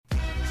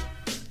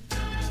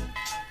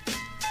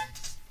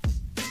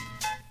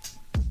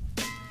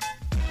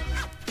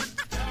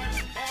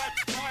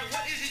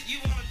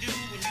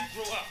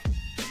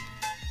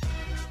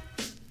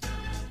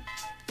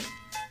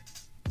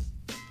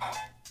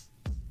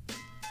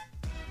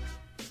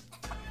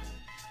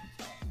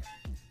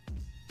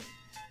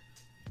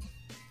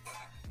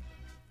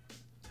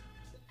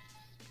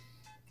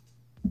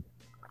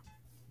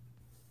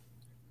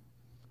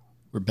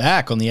We're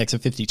back on the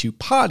Exit 52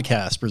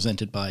 podcast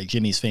presented by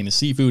Jimmy's Famous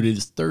Seafood. It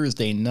is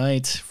Thursday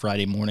night,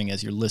 Friday morning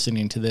as you're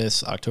listening to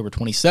this, October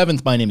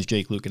 27th. My name is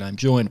Jake Luke, and I'm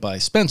joined by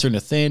Spencer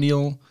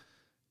Nathaniel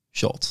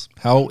Schultz.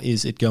 How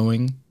is it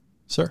going,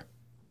 sir?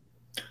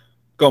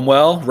 Going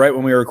well. Right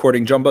when we were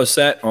recording Jumbo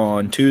Set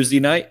on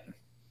Tuesday night,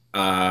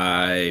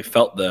 I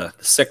felt the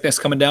sickness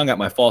coming down, got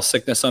my fall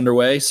sickness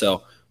underway,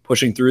 so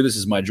pushing through. This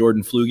is my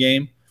Jordan flu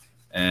game,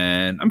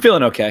 and I'm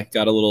feeling okay.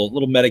 Got a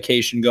little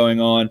medication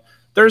going on.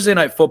 Thursday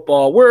night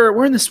football,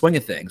 we're in the swing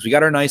of things. We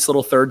got our nice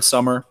little third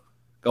summer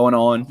going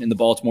on in the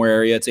Baltimore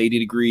area. It's 80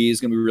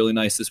 degrees, going to be really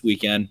nice this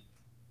weekend.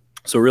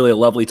 So really a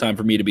lovely time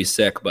for me to be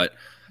sick, but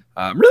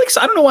I'm really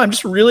excited. I don't know why. I'm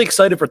just really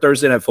excited for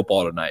Thursday night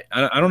football tonight.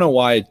 I don't know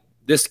why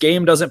this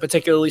game doesn't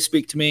particularly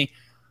speak to me.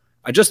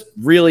 I just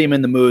really am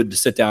in the mood to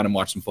sit down and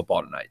watch some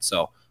football tonight.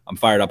 So I'm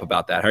fired up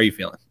about that. How are you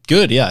feeling?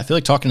 Good, yeah. I feel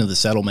like talking to the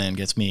Settle Man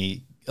gets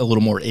me a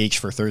little more H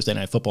for Thursday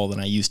night football than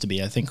I used to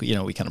be. I think, we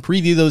kind of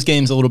preview those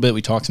games a little bit.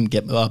 We talk some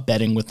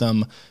betting with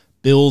them.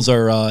 Bills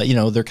are,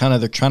 they're trying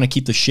to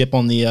keep the ship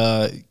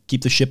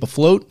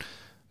afloat.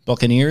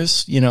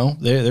 Buccaneers,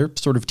 they're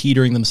sort of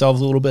teetering themselves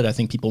a little bit. I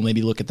think people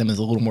maybe look at them as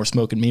a little more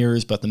smoke and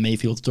mirrors, but the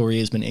Mayfield story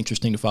has been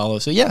interesting to follow.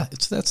 So yeah,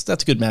 that's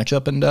a good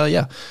matchup.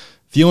 And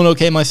feeling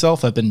okay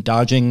myself. I've been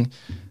dodging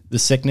the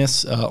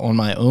sickness on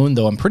my own,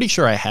 though I'm pretty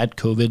sure I had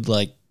COVID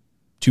like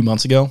 2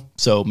 months ago.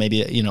 So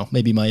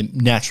maybe my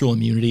natural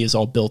immunity is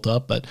all built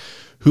up, but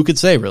who could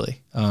say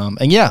really?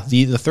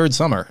 The third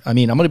summer. I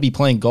mean, I'm going to be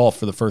playing golf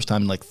for the first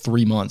time in like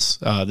 3 months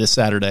this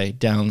Saturday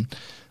down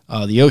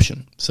the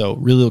ocean. So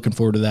really looking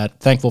forward to that.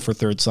 Thankful for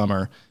third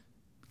summer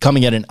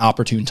coming at an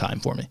opportune time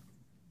for me.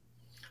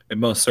 It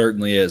most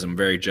certainly is. I'm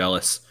very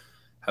jealous.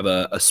 Have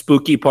a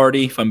spooky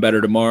party if I'm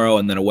better tomorrow,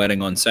 and then a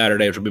wedding on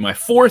Saturday, which will be my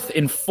fourth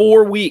in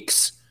 4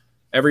 weeks.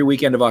 Every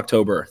weekend of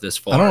October this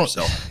far.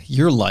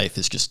 Your life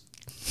is just.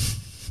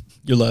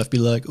 Your life be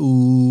like,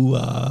 ooh,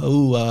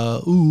 ooh,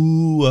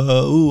 ooh,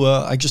 ooh.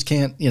 I just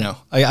can't,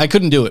 I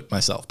couldn't do it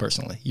myself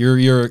personally.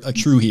 You're a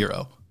true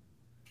hero.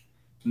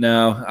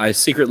 No, I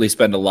secretly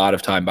spend a lot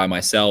of time by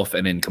myself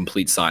and in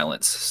complete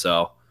silence.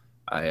 So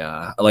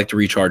I like to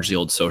recharge the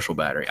old social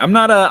battery. I'm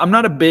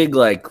not a big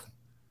like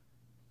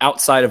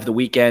outside of the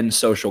weekend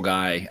social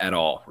guy at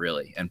all,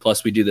 really. And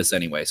plus we do this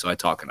anyway, so I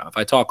talk enough.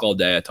 I talk all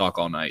day, I talk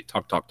all night,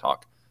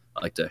 talk.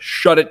 I like to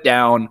shut it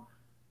down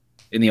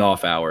in the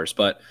off hours.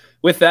 But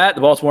with that,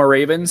 the Baltimore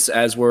Ravens,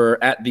 as we're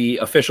at the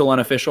official,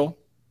 unofficial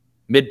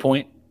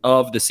midpoint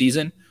of the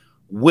season,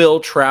 will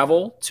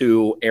travel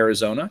to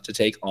Arizona to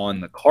take on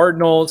the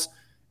Cardinals.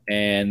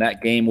 And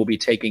that game will be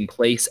taking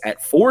place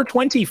at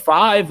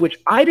 4:25, which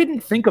I didn't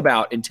think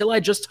about until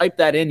I just typed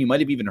that in. You might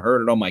have even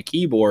heard it on my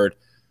keyboard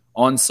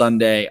on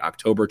Sunday,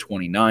 October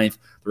 29th.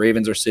 The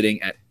Ravens are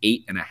sitting at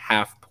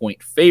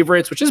 8.5-point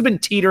favorites, which has been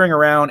teetering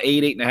around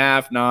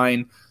 8.5,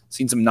 9.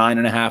 Seen some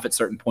 9.5 at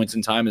certain points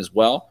in time as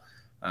well.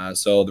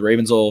 So the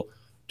Ravens will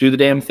do the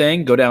damn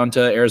thing, go down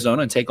to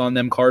Arizona and take on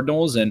them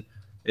Cardinals. And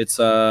it's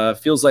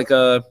feels like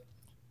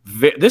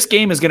this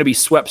game is going to be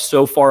swept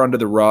so far under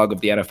the rug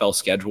of the NFL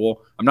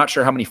schedule. I'm not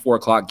sure how many 4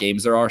 o'clock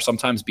games there are,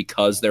 sometimes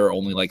because there are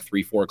only like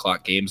 3-4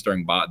 o'clock games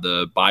during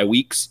the bye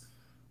weeks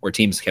where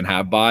teams can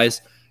have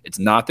byes. It's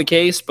not the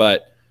case,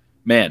 but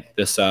man,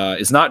 this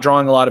is not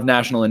drawing a lot of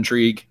national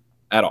intrigue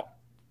at all.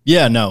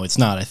 Yeah, no, it's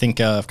not. I think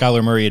if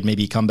Kyler Murray had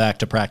maybe come back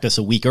to practice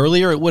a week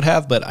earlier, it would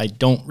have, but I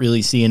don't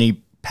really see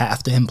any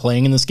path to him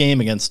playing in this game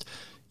against,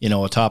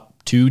 a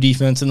top 2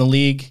 defense in the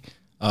league.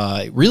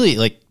 Really,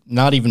 like,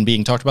 not even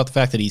being talked about the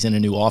fact that he's in a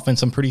new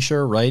offense, I'm pretty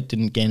sure, right?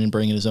 Didn't Gannon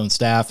bring in his own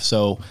staff?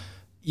 So,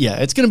 yeah,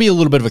 it's going to be a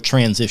little bit of a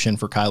transition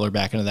for Kyler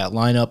back into that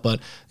lineup, but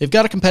they've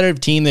got a competitive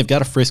team. They've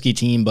got a frisky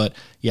team, but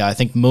yeah, I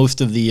think most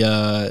of the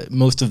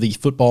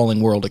footballing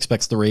world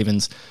expects the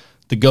Ravens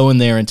to go in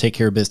there and take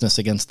care of business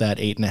against that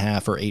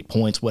 8.5 or 8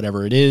 points,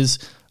 whatever it is.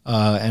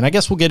 And I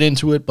guess we'll get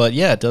into it, but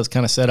yeah, it does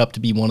kind of set up to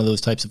be one of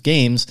those types of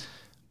games.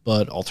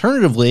 But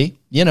alternatively,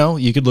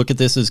 you could look at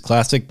this as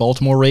classic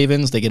Baltimore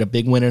Ravens. They get a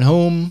big win at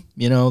home.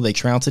 They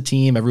trounce a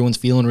team. Everyone's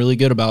feeling really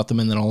good about them.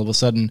 And then all of a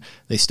sudden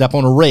they step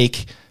on a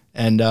rake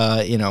and,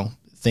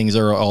 things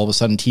are all of a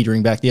sudden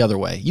teetering back the other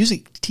way.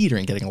 Usually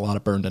teetering, getting a lot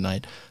of burn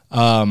tonight.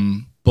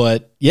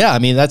 But yeah, I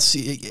mean, that's,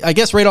 I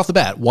guess right off the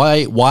bat,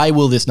 why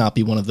will this not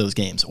be one of those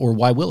games, or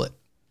why will it?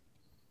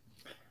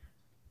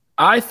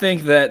 I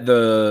think that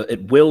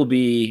it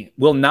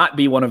will not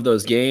be one of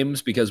those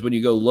games, because when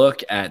you go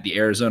look at the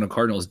Arizona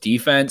Cardinals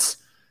defense,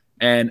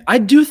 and I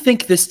do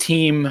think this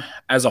team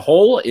as a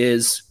whole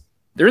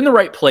they're in the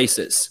right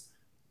places.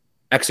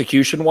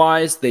 Execution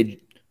wise, they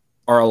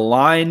are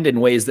aligned in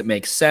ways that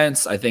make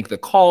sense. I think the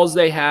calls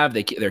they have,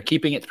 they're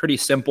keeping it pretty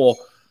simple.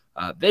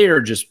 They are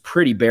just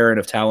pretty barren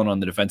of talent on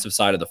the defensive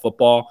side of the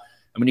football.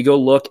 And when you go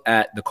look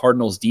at the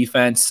Cardinals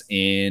defense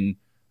in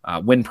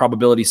win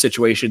probability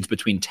situations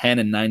between 10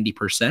 and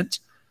 90%,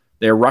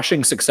 their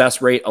rushing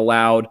success rate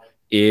allowed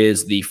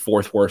is the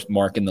 4th worst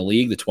mark in the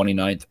league, the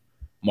 29th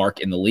mark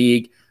in the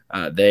league.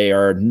 They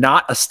are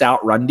not a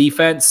stout run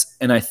defense,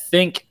 and I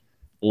think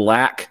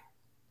lack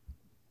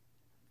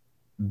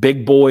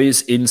big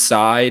boys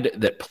inside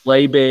that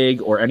play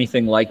big or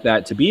anything like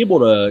that, to be able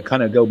to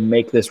kind of go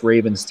make this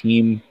Ravens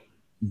team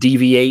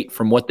deviate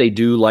from what they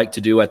do like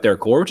to do at their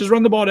core, which is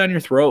run the ball down your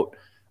throat.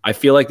 I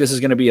feel like this is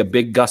going to be a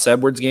big Gus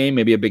Edwards game,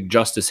 maybe a big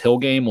Justice Hill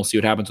game. We'll see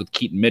what happens with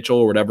Keaton Mitchell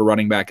or whatever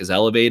running back is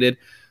elevated.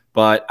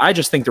 But I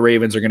just think the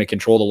Ravens are going to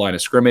control the line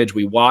of scrimmage.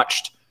 We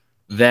watched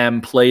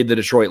them play the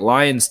Detroit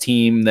Lions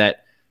team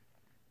that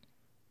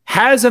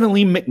has an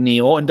Aleem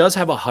McNeil and does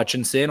have a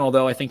Hutchinson,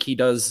 although I think he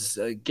does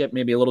get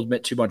maybe a little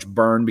bit too much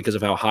burn because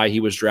of how high he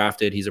was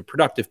drafted. He's a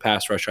productive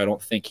pass rusher. I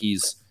don't think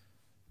he's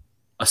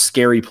a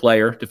scary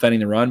player defending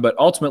the run. But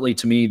ultimately,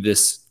 to me,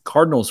 this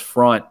Cardinals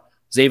front,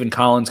 Zaven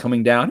Collins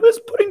coming down, who was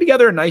putting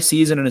together a nice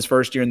season in his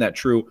first year in that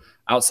true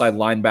outside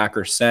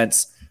linebacker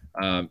sense.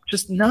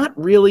 Just not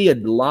really a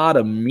lot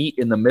of meat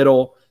in the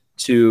middle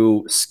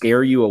to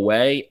scare you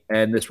away.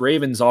 And this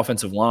Ravens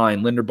offensive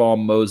line,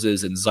 Linderbaum,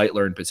 Moses, and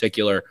Zeitler in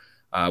particular,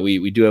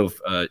 we do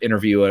have an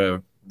interview,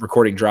 a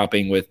recording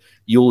dropping with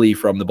Yuli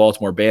from the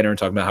Baltimore Banner,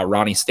 talking about how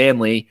Ronnie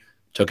Stanley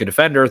took a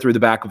defender through the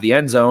back of the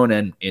end zone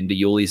and into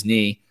Yuli's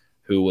knee,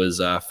 who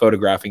was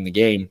photographing the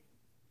game.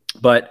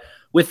 But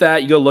with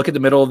that, you go look at the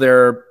middle of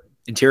their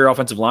interior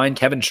offensive line.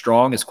 Kevin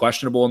Strong is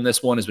questionable in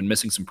this one, has been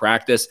missing some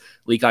practice.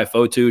 Lekai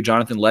Fotu,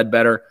 Jonathan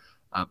Ledbetter,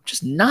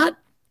 just not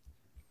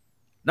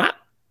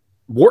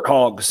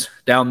warthogs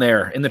down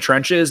there in the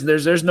trenches.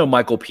 There's no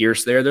Michael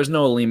Pierce there. There's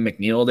no Aleem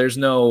McNeil. There's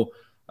no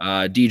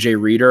DJ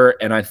Reader.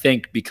 And I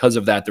think because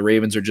of that, the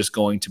Ravens are just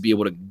going to be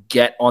able to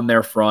get on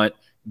their front,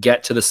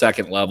 get to the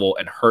second level,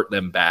 and hurt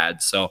them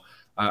bad. So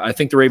I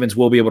think the Ravens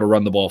will be able to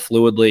run the ball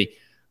fluidly.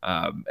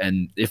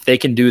 And if they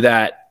can do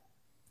that,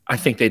 I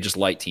think they just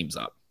light teams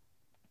up.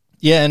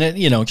 Yeah,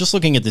 and just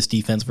looking at this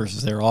defense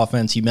versus their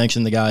offense, you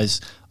mentioned the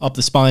guys up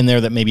the spine there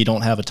that maybe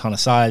don't have a ton of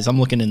size. I'm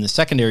looking in the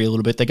secondary a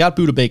little bit. They got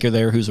Budda Baker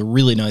there, who's a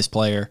really nice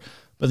player.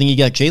 But then you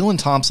got Jalen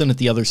Thompson at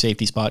the other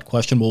safety spot,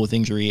 questionable with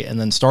injury, and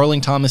then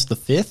Starling Thomas the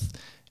fifth,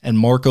 and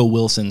Marco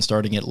Wilson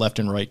starting at left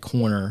and right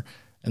corner.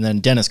 And then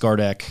Dennis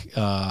Gardeck,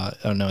 I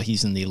don't know,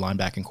 he's in the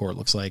linebacking core, it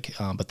looks like,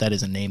 but that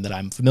is a name that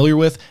I'm familiar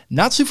with.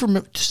 Not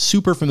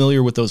super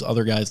familiar with those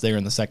other guys there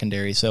in the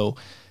secondary. So,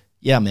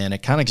 yeah, man,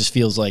 it kind of just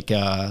feels like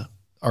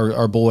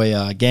our boy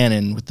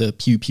Gannon with the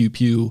pew, pew,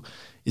 pew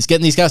is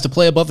getting these guys to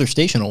play above their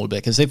station a little bit,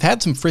 because they've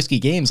had some frisky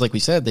games. Like we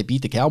said, they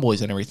beat the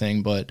Cowboys and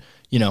everything, but,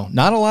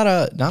 not a lot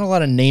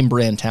of name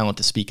brand talent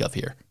to speak of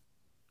here.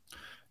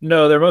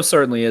 No, there most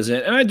certainly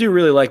isn't. And I do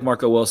really like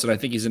Marco Wilson. I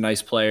think he's a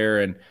nice player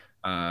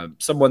and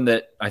someone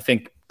that I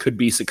think could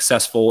be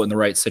successful in the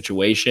right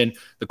situation.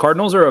 The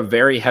Cardinals are a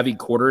very heavy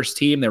quarters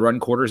team. They run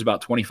quarters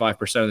about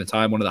 25% of the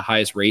time, one of the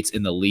highest rates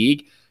in the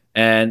league.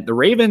 And the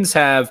Ravens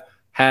have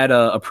had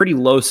a pretty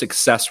low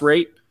success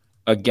rate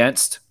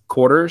against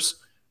quarters.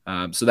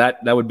 So that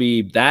would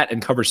be that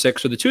and cover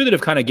six are the two that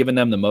have kind of given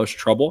them the most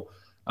trouble.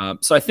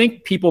 So I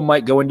think people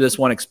might go into this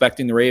one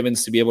expecting the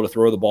Ravens to be able to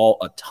throw the ball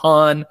a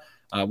ton,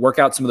 work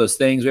out some of those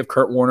things. We have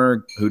Kurt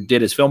Warner, who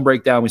did his film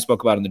breakdown we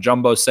spoke about in the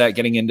Jumbo set,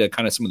 getting into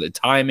kind of some of the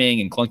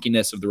timing and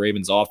clunkiness of the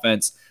Ravens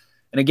offense.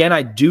 And again,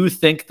 I do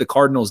think the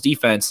Cardinals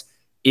defense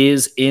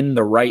is in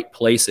the right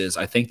places.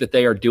 I think that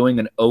they are doing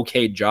an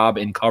okay job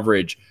in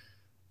coverage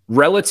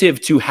relative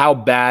to how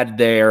bad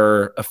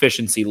their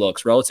efficiency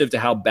looks, relative to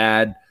how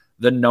bad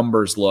the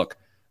numbers look.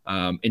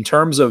 In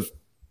terms of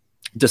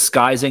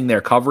disguising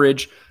their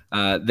coverage,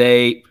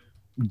 they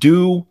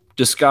do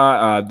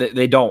disguise.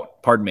 They don't.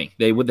 Pardon me.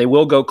 They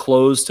will go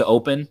close to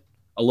open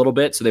a little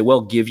bit, so they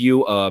will give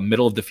you a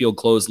middle of the field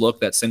close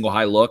look, that single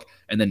high look,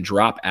 and then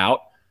drop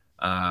out.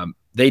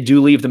 They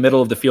do leave the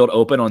middle of the field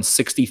open on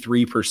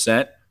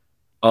 63%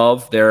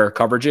 of their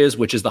coverages,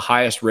 which is the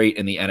highest rate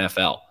in the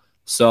NFL.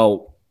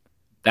 So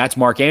that's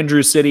Mark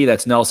Andrews City.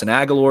 That's Nelson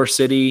Aguilar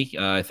City.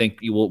 I think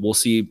we'll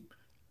see.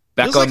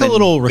 Feels like a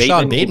little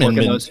Rashad Bateman.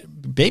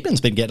 Bateman's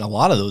been getting a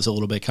lot of those a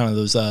little bit, kind of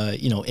those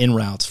in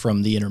routes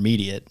from the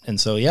intermediate. And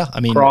so, yeah,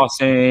 I mean,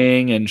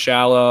 crossing and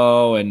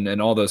shallow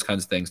and all those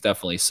kinds of things,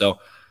 definitely. So,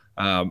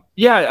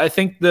 I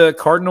think the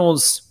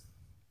Cardinals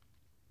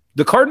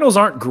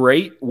aren't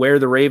great where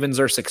the Ravens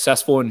are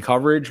successful in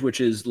coverage, which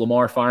is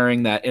Lamar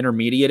firing that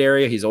intermediate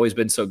area. He's always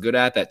been so good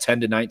at that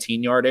 10 to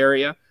 19 yard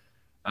area.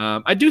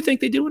 I do think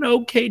they do an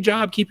okay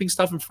job keeping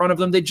stuff in front of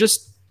them.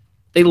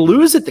 They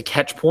lose at the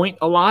catch point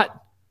a lot.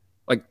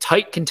 Like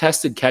tight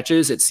contested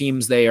catches, it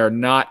seems they are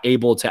not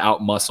able to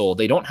outmuscle.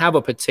 They don't have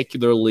a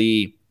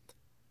particularly,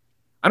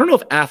 I don't know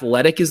if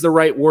athletic is the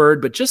right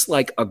word, but just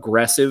like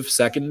aggressive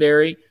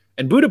secondary.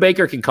 And Budda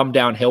Baker can come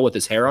downhill with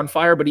his hair on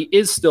fire, but he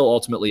is still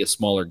ultimately a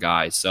smaller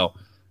guy. So,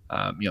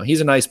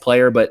 he's a nice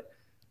player, but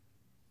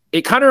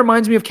it kind of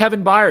reminds me of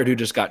Kevin Byard, who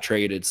just got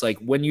traded. It's like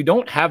when you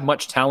don't have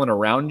much talent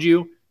around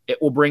you, it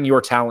will bring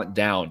your talent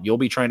down. You'll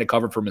be trying to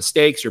cover for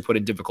mistakes. You're put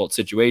in difficult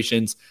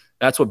situations.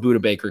 That's what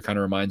Budda Baker kind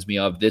of reminds me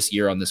of this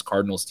year on this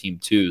Cardinals team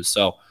too.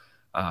 So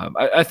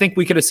I think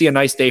we could see a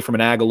nice day from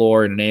an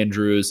Aguilar and an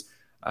Andrews.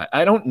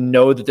 I don't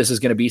know that this is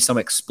going to be some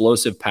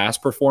explosive pass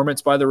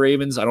performance by the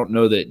Ravens. I don't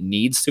know that it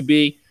needs to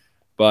be,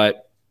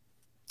 but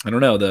I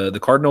don't know. The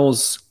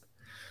Cardinals,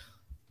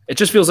 it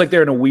just feels like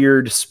they're in a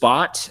weird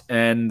spot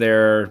and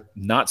they're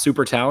not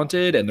super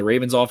talented. And the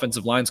Ravens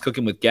offensive line's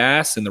cooking with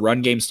gas and the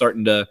run game's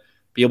starting to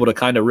be able to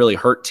kind of really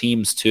hurt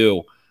teams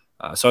too.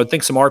 So I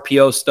think some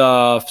RPO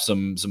stuff,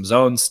 some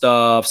zone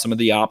stuff, some of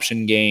the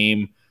option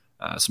game,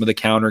 some of the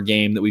counter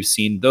game that we've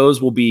seen,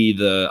 those will be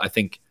I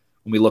think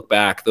when we look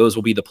back, those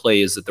will be the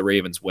plays that the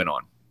Ravens win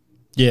on.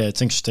 Yeah,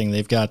 it's interesting.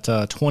 They've got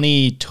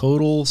 20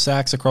 total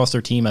sacks across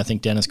their team. I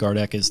think Dennis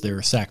Gardeck is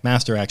their sack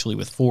master, actually,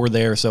 with 4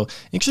 there. So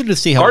interested to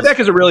see how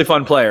Gardeck is a really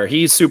fun player.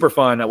 He's super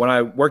fun. When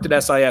I worked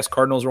at SIS,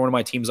 Cardinals were one of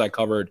my teams I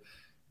covered,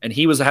 and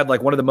he had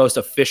like one of the most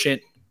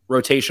efficient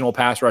rotational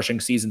pass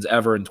rushing seasons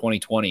ever in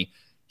 2020.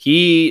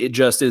 He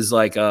just is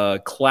like a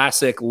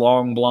classic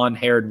long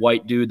blonde-haired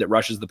white dude that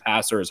rushes the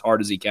passer as hard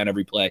as he can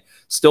every play.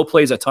 Still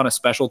plays a ton of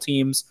special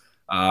teams.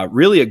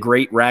 Really a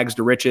great rags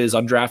to riches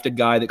undrafted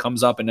guy that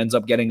comes up and ends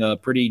up getting a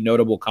pretty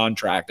notable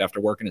contract after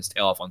working his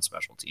tail off on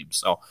special teams.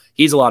 So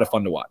he's a lot of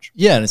fun to watch.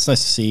 Yeah, and it's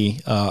nice to see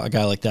a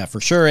guy like that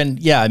for sure. And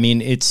yeah, I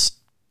mean,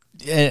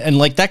 and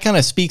like that kind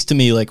of speaks to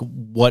me like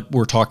what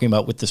we're talking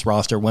about with this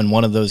roster when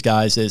one of those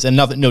guys is, and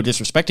no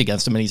disrespect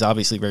against him, and he's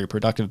obviously very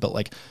productive, but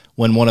like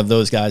when one of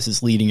those guys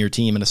is leading your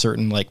team in a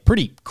certain like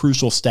pretty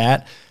crucial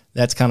stat,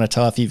 that's kind of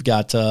tough. You've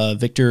got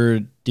Victor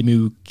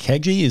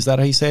Dimukeji, is that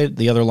how you say it?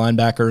 The other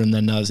linebacker, and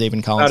then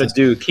Zaven Collins. Out of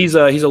Duke. He's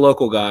a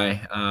local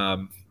guy.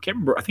 Can't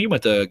remember. I think he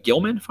went to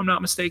Gilman, if I'm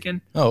not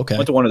mistaken. Oh, okay.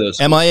 Went to one of those.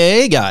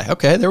 MIAA guy.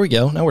 Okay, there we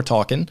go. Now we're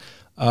talking.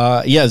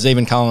 Yeah,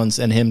 Zaven Collins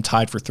and him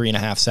tied for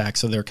 3.5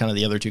 sacks, so they're kind of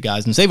the other two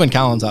guys. And Zaven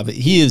Collins,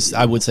 he is,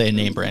 I would say, a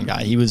name brand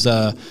guy. He was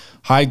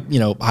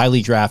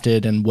highly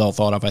drafted and well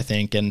thought of, I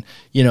think. And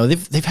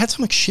they've had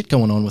so much shit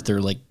going on with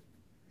their like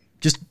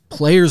just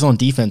players on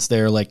defense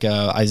there, like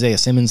Isaiah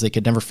Simmons. They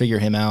could never figure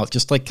him out.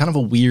 Just like kind of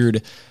a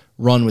weird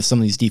run with some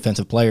of these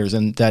defensive players,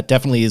 and that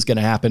definitely is going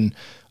to happen.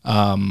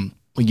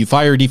 When you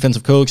fire a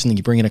defensive coach and then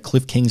you bring in a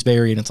Cliff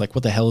Kingsbury, and it's like,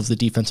 what the hell is the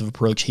defensive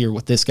approach here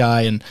with this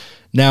guy? And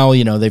now,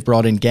 they've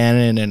brought in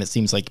Gannon, and it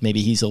seems like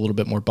maybe he's a little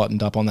bit more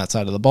buttoned up on that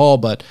side of the ball,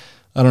 but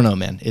I don't know,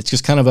 man. It's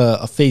just kind of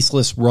a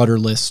faceless,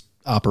 rudderless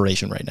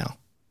operation right now.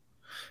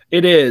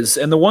 It is.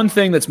 And the one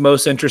thing that's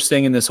most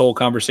interesting in this whole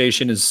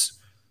conversation is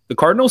the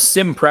Cardinals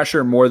sim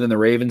pressure more than the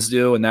Ravens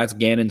do, and that's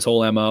Gannon's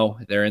whole MO.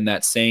 They're in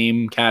that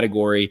same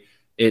category.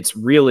 It's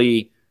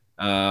really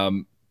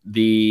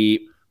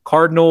the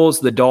Cardinals,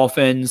 the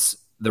Dolphins,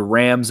 the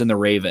Rams, and the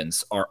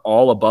Ravens are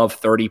all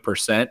above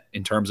 30%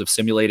 in terms of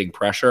simulating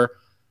pressure.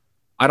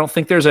 I don't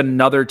think there's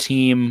another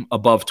team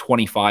above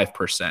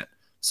 25%.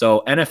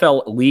 So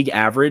NFL league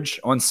average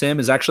on sim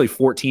is actually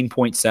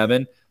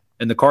 14.7,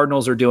 and the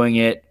Cardinals are doing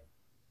it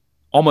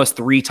almost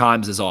 3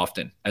 times as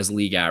often as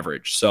league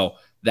average. So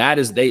that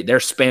is they're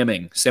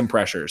spamming sim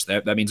pressures.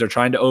 That means they're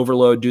trying to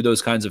overload, do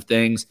those kinds of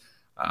things.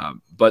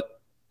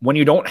 But when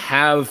you don't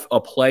have a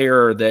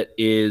player that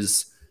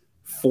is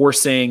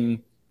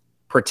forcing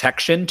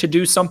protection to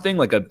do something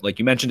like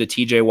you mentioned, a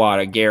TJ Watt,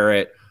 a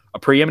Garrett, a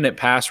preeminent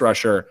pass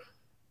rusher.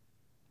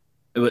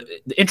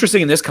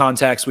 Interesting in this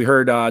context, we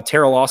heard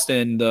Terrell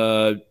Austin,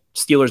 the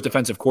Steelers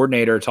defensive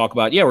coordinator, talk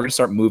about, we're going to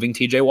start moving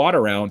TJ Watt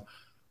around.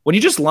 When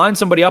you just line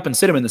somebody up and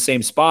sit him in the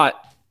same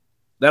spot,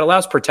 that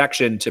allows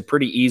protection to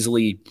pretty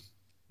easily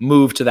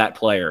move to that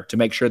player to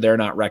make sure they're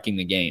not wrecking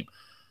the game.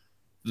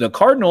 The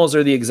Cardinals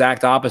are the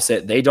exact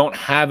opposite. They don't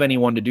have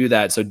anyone to do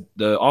that. So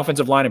the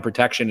offensive line and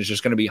protection is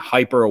just going to be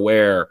hyper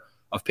aware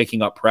of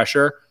picking up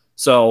pressure.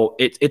 So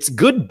it's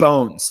good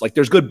bones. Like,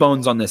 there's good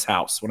bones on this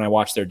house when I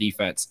watch their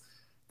defense.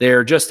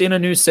 They're just in a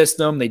new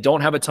system. They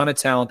don't have a ton of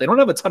talent. They don't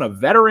have a ton of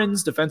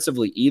veterans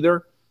defensively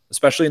either,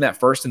 especially in that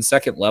first and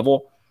second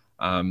level,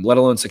 let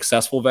alone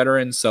successful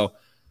veterans. So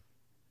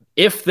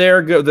if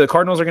the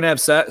Cardinals are going to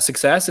have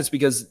success, it's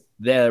because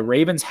the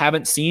Ravens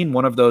haven't seen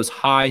one of those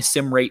high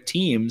sim rate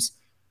teams,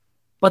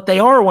 but they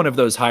are one of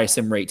those high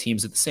sim rate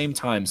teams at the same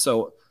time.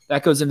 So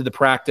that goes into the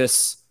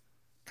practice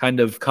kind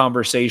of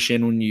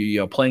conversation when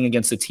you're playing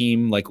against a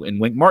team like in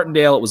Wink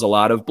Martindale. It was a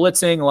lot of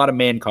blitzing, a lot of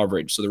man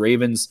coverage. So the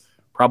Ravens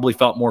probably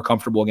felt more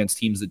comfortable against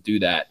teams that do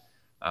that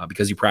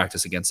because you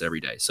practice against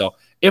every day. So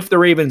if the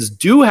Ravens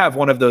do have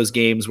one of those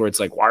games where it's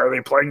like, why are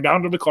they playing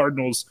down to the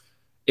Cardinals?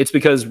 It's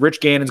because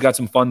Rich Gannon's got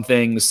some fun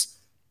things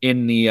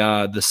in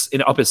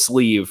up his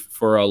sleeve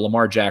for a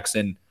Lamar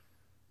Jackson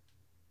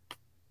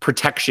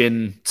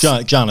protection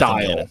Jonathan style,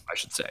 Gannon. I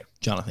should say.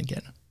 Jonathan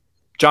Gannon.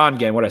 John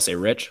Gannon. What did I say?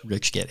 Rich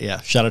Gannon. Yeah.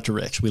 Shout out to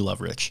Rich. We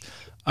love Rich.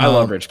 I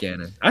love Rich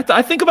Gannon.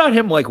 I think about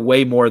him like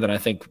way more than I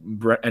think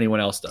anyone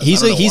else does.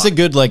 He's a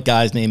good like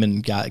guys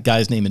naming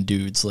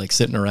dudes like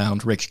sitting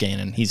around. Rich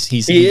Gannon. He's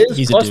Plus a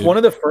dude. one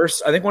of the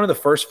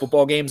first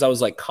football games I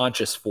was like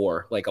conscious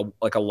for, like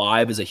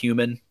alive as a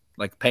human,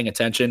 like paying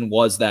attention,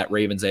 was that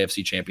Ravens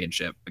AFC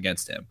Championship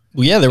against him.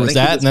 Well, yeah, there was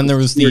that, and then there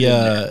was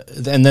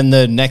and then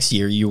the next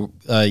year you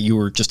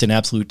were just in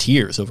absolute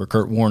tears over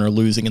Kurt Warner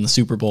losing in the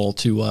Super Bowl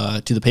to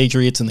the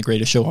Patriots in the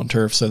greatest show on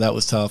turf. So that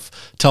was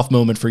tough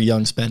moment for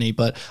young Spenny.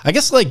 But I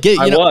guess I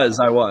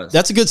was.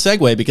 That's a good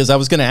segue, because I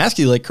was going to ask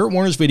you, like, Kurt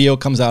Warner's video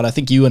comes out. I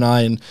think you and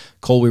I and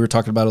Cole, we were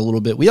talking about it a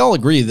little bit. We all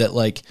agree that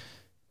like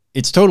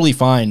it's totally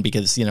fine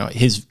because,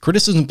 his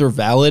criticisms are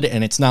valid,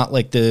 and it's not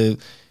like the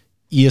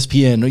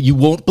ESPN, you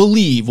won't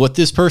believe what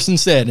this person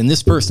said and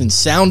this person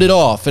sounded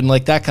off and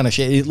like that kind of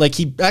shit. Like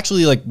he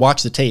actually like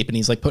watched the tape and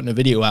he's like putting a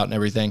video out and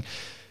everything.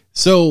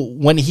 So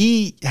when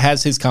he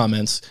has his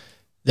comments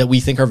that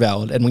we think are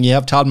valid, and when you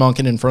have Todd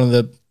Monken in front of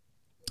the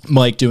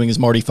mic doing his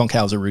Marty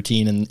Funkhauser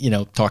routine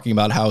and, talking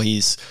about how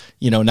he's,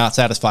 not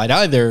satisfied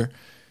either,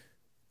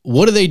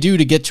 what do they do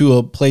to get to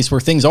a place where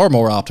things are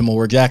more optimal,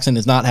 where Jackson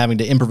is not having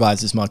to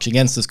improvise as much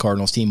against this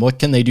Cardinals team? What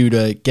can they do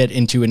to get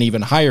into an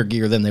even higher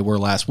gear than they were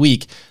last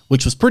week,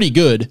 which was pretty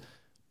good,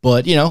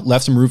 but,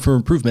 left some room for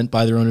improvement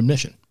by their own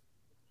admission?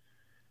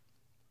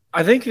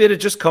 I think that it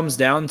just comes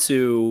down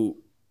to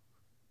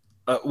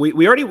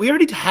we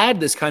already had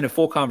this kind of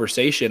full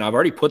conversation. I've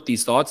already put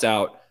these thoughts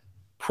out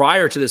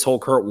prior to this whole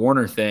Kurt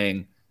Warner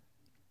thing.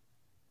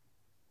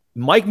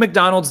 Mike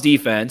McDonald's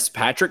defense,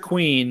 Patrick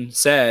Queen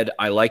said,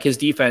 I like his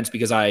defense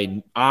because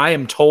I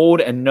am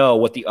told and know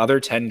what the other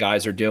 10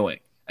 guys are doing,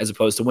 as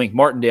opposed to Wink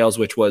Martindale's,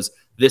 which was,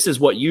 this is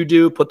what you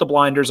do, put the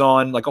blinders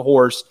on like a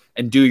horse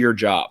and do your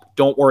job.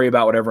 Don't worry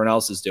about what everyone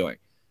else is doing.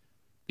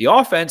 The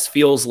offense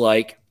feels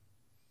like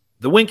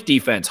the Wink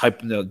defense,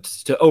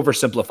 to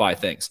oversimplify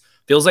things.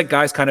 Feels like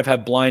guys kind of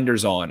have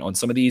blinders on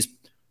some of these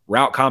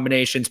route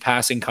combinations,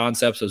 passing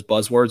concepts, those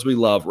buzzwords we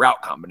love,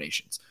 route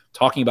combinations.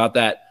 Talking about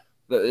that.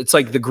 It's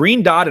like the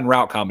green dot and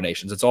route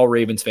combinations. It's all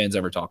Ravens fans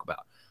ever talk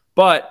about.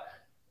 But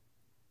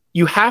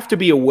you have to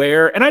be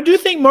aware, and I do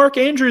think Mark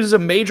Andrews is a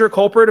major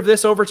culprit of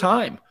this over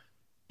time.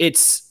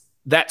 It's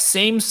that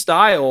same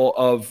style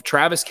of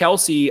Travis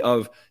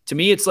Kelce to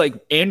me, it's like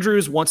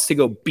Andrews wants to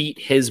go beat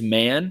his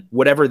man,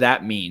 whatever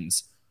that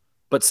means.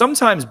 But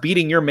sometimes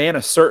beating your man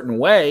a certain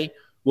way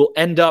will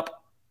end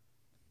up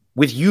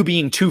with you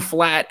being too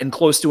flat and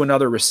close to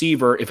another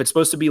receiver. If it's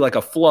supposed to be like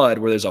a flood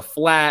where there's a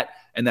flat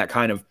and that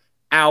kind of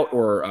out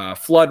or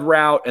flood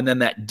route, and then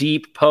that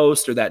deep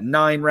post or that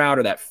 9 route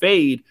or that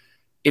fade,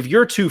 if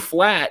you're too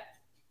flat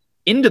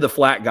into the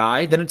flat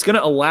guy, then it's going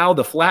to allow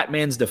the flat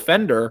man's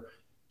defender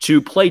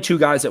to play 2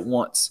 guys at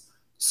once.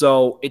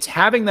 So it's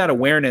having that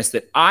awareness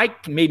that I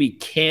maybe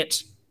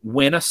can't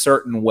win a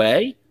certain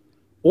way,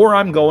 or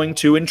I'm going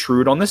to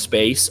intrude on the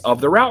space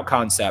of the route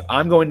concept.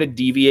 I'm going to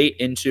deviate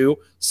into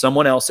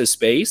someone else's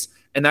space,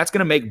 and that's going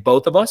to make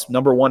both of us,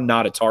 number one,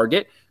 not a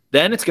target.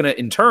 Then it's going to,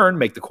 in turn,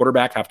 make the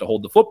quarterback have to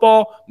hold the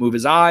football, move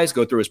his eyes,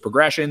 go through his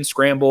progression,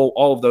 scramble,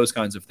 all of those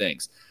kinds of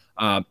things.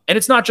 And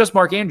it's not just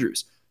Mark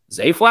Andrews.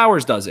 Zay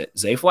Flowers does it.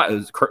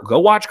 Go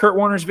watch Kurt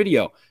Warner's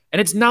video. And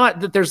it's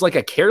not that there's like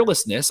a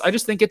carelessness. I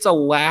just think it's a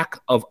lack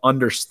of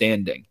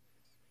understanding.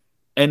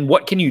 And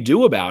what can you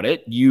do about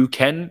it? You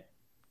can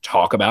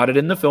talk about it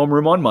in the film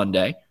room on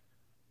Monday.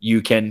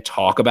 You can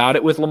talk about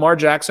it with Lamar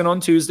Jackson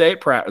on Tuesday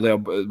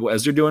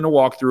as they're doing a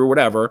walkthrough or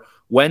whatever.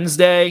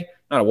 Wednesday,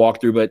 not a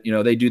walkthrough, but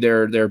they do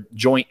their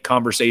joint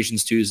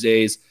conversations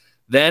Tuesdays.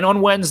 Then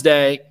on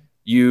Wednesday,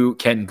 you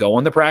can go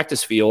on the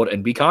practice field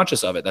and be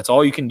conscious of it. That's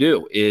all you can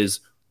do, is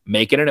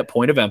make it a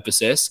point of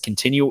emphasis,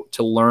 continue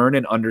to learn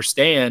and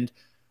understand.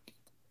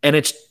 And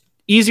it's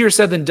easier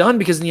said than done,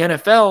 because in the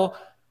NFL,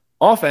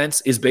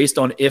 offense is based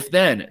on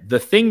if-then. The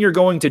thing you're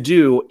going to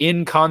do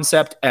in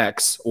concept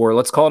X, or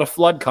let's call it a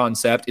flood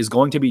concept, is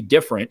going to be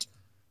different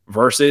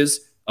versus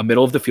a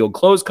middle of the field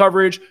closed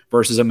coverage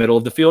versus a middle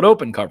of the field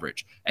open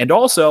coverage, and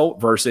also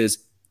versus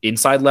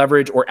inside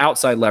leverage or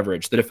outside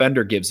leverage the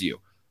defender gives you.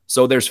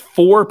 So there's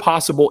 4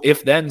 possible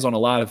if-thens on a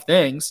lot of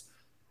things,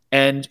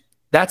 and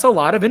that's a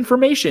lot of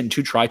information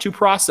to try to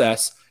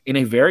process in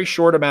a very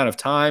short amount of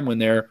time when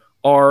there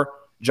are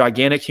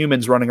gigantic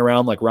humans running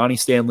around like Ronnie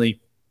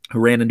Stanley, who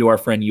ran into our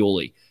friend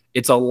Yuli.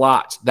 It's a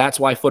lot. That's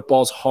why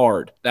football's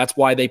hard. That's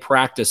why they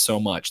practice so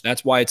much.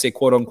 That's why it's a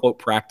quote-unquote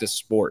practice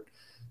sport.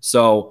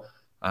 So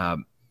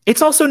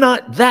it's also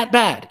not that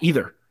bad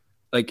either.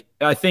 Like,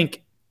 I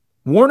think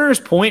Warner's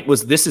point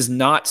was, this is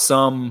not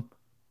some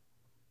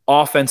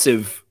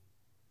offensive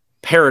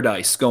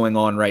paradise going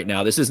on right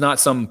now. This is not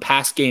some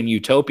pass game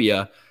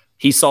utopia.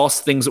 He saw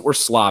things that were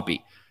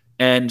sloppy.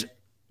 And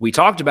we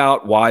talked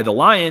about why the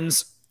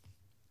Lions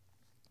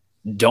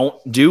don't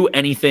do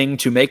anything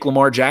to make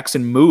Lamar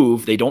Jackson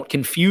move. They don't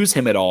confuse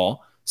him at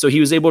all. So he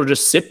was able to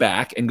just sit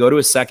back and go to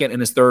his second and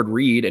his third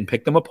read and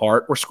pick them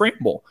apart or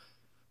scramble.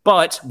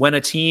 But when a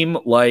team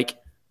like,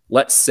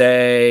 let's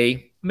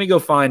say, let me go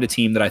find a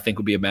team that I think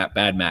would be a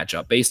bad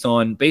matchup based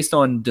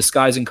on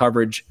disguising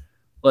coverage.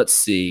 Let's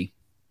see.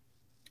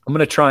 I'm going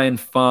to try and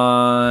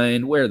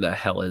find, where the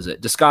hell is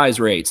it? Disguise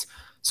rates.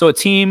 So a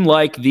team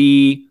like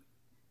the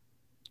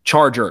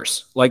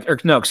Chargers, a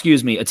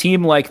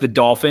team like the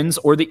Dolphins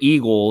or the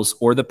Eagles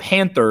or the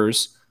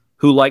Panthers,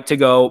 who like to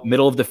go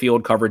middle of the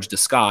field coverage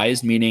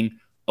disguised, meaning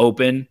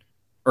open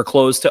or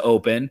close to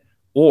open,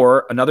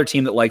 or another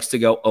team that likes to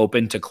go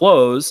open to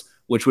close,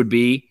 which would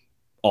be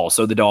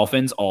also the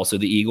Dolphins, also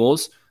the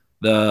Eagles.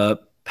 The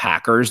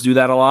Packers do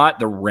that a lot.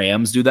 The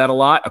Rams do that a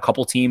lot. A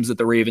couple teams that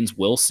the Ravens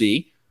will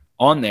see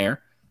on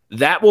there.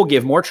 That will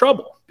give more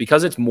trouble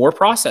because it's more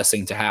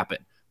processing to happen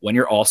when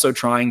you're also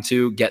trying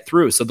to get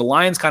through. So the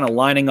Lions kind of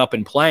lining up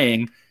and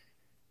playing.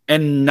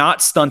 and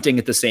not stunting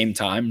at the same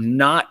time,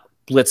 not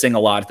blitzing a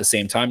lot at the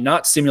same time,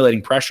 not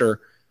simulating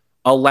pressure,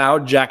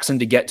 allowed Jackson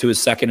to get to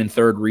his second and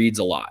third reads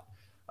a lot.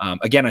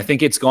 Again, I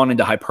think it's gone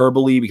into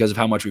hyperbole because of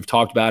how much we've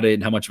talked about it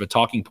and how much of a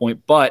talking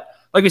point. But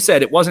like we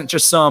said, it wasn't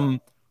just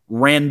some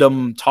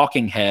random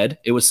talking head.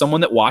 It was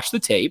someone that watched the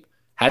tape,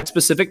 had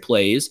specific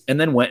plays, and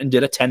then went and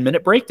did a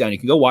 10-minute breakdown. You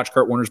can go watch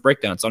Kurt Warner's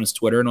breakdown. It's on his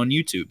Twitter and on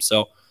YouTube.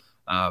 So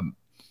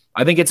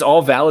I think it's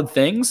all valid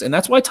things. And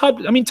that's why Todd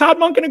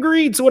Monken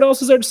agreed. So what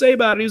else is there to say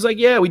about it? He was like,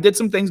 yeah, we did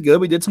some things good.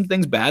 We did some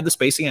things bad. The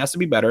spacing has to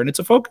be better, and it's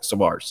a focus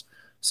of ours.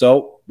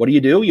 So what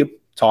do? You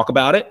talk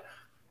about it.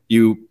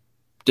 You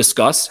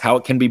discuss how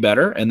it can be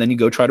better, and then you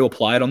go try to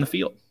apply it on the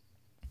field.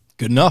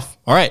 Good enough.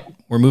 All right,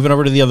 we're moving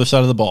over to the other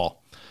side of the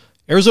ball.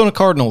 Arizona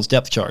Cardinals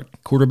depth chart.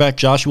 Quarterback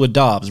Joshua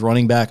Dobbs,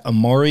 running back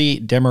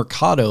Amari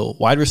DeMercado,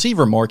 wide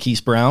receiver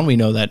Marquise Brown, we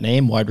know that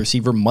name, wide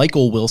receiver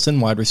Michael Wilson,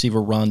 wide receiver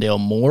Rondale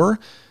Moore,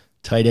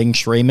 tight end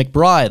Trey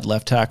McBride,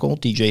 left tackle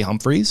DJ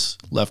Humphries,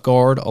 left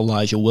guard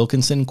Elijah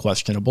Wilkinson,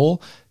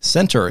 questionable,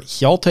 center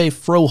Hjalte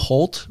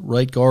Froholt,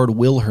 right guard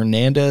Will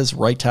Hernandez,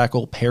 right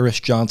tackle Paris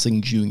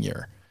Johnson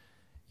Jr.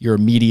 Your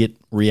immediate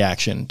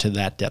reaction to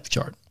that depth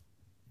chart?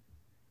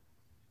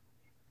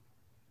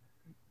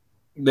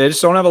 They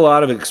just don't have a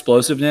lot of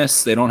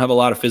explosiveness. They don't have a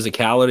lot of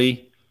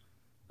physicality.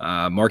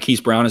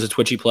 Marquise Brown is a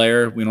twitchy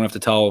player. We don't have to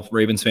tell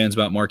Ravens fans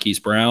about Marquise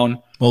Brown.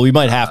 Well, we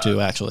might have to,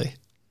 actually.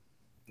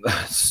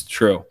 That's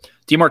true.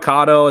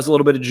 DeMarcado has a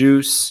little bit of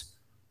juice.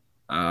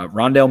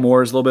 Rondale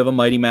Moore is a little bit of a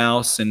mighty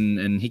mouse,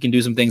 and he can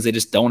do some things they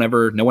just no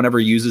one ever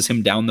uses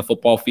him down the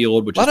football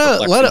field, which is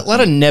a lot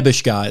of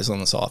nebbish guys on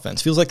this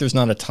offense. Feels like there's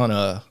not a ton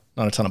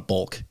of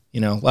bulk, a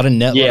lot of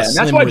net. Yeah, and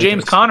that's why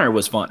James Conner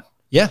was fun.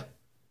 Yeah.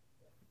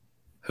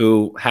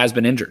 Who has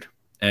been injured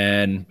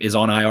and is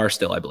on IR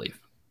still, I believe.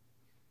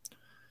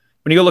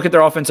 When you go look at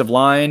their offensive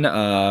line,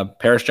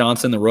 Paris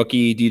Johnson, the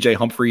rookie, DJ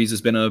Humphries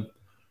has been a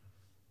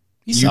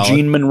Eugene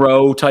solid.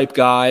 Monroe type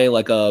guy,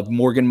 like a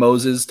Morgan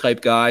Moses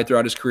type guy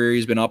throughout his career.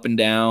 He's been up and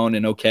down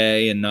and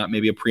okay and not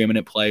maybe a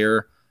preeminent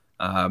player.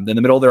 Then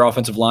the middle of their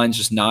offensive line is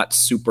just not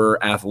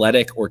super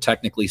athletic or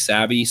technically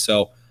savvy,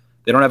 so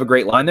they don't have a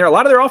great line there. A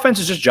lot of their offense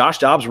is just Josh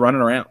Dobbs running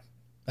around.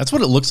 That's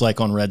what it looks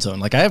like on Red Zone.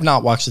 Like, I have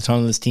not watched a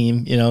ton of this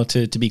team,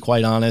 to be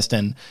quite honest,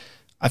 and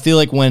I feel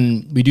like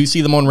when we do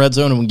see them on Red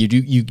Zone and when you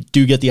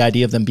do get the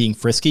idea of them being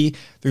frisky,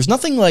 there's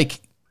nothing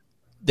like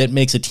that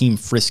makes a team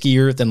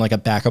friskier than like a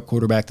backup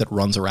quarterback that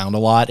runs around a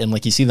lot. And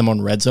like you see them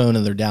on Red Zone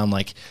and they're down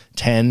like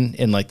 10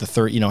 in like the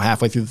third,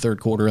 halfway through the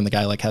third quarter, and the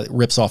guy like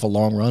rips off a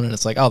long run, and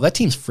it's like, oh, that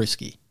team's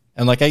frisky.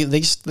 And like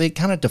they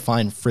kind of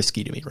define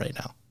frisky to me right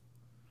now.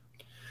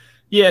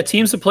 Yeah,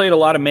 teams have played a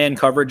lot of man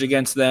coverage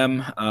against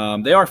them.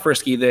 They are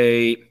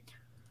frisky.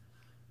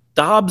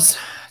 Dobbs,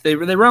 they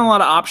run a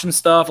lot of option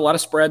stuff, a lot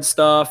of spread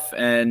stuff,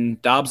 and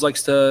Dobbs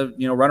likes to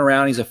run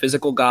around. He's a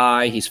physical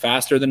guy. He's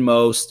faster than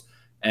most,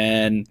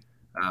 and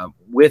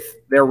with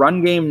their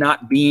run game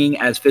not being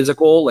as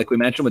physical, like we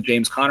mentioned with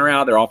James Conner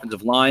out, their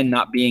offensive line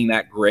not being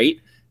that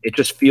great, it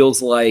just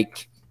feels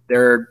like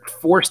they're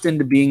forced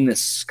into being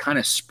this kind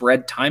of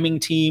spread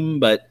timing team,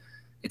 but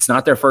it's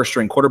not their first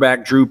string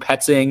quarterback. Drew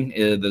Petzing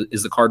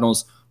is the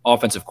Cardinals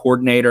offensive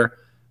coordinator.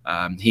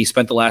 He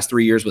spent the last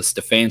 3 years with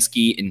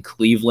Stefanski in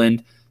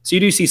Cleveland. So you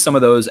do see some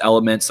of those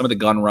elements, some of the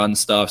gun run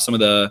stuff, some of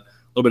the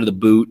little bit of the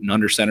boot and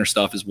under center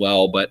stuff as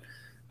well. But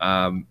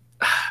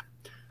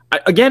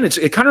again,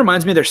 it kind of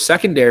reminds me of their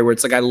secondary, where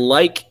it's like I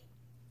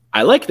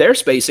like their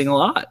spacing a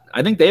lot.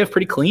 I think they have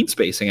pretty clean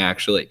spacing,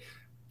 actually.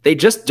 They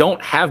just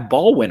don't have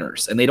ball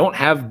winners, and they don't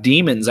have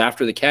demons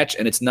after the catch.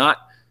 And it's not,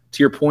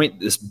 to your point,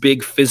 this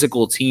big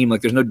physical team.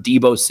 Like, there's no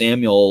Deebo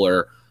Samuel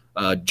or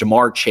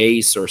Jamar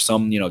Chase or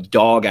some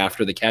dog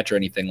after the catch or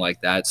anything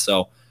like that.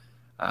 So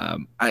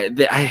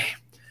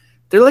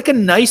they're like a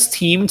nice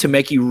team to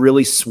make you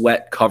really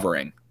sweat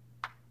covering.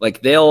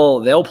 Like,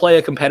 they'll play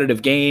a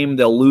competitive game.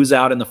 They'll lose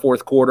out in the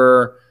fourth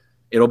quarter.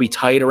 It'll be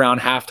tight around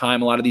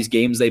halftime, a lot of these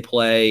games they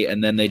play,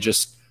 and then they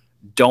just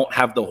don't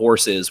have the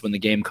horses when the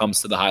game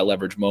comes to the high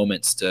leverage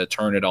moments to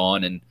turn it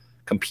on and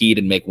compete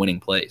and make winning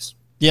plays.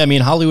 Yeah, I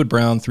mean, Hollywood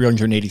Brown,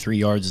 383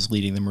 yards, is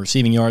leading them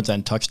receiving yards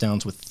and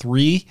touchdowns with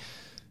 3.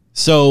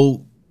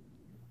 So,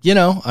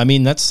 I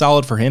mean, that's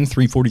solid for him.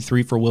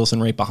 343 for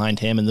Wilson right behind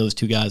him, and those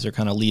two guys are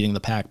kind of leading the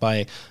pack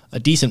by a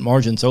decent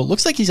margin. So it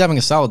looks like he's having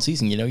a solid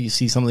season. You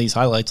see some of these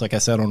highlights, like I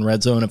said, on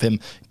Red Zone of him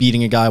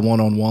beating a guy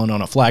one-on-one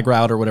on a flag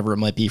route or whatever it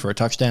might be for a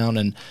touchdown.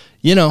 And,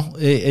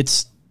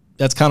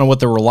 that's kind of what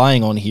they're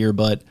relying on here.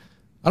 But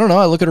I don't know.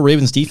 I look at a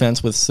Ravens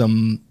defense with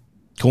some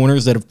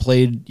corners that have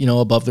played,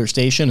 above their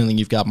station, and then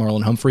you've got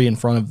Marlon Humphrey in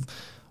front of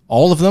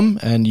all of them,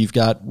 and you've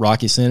got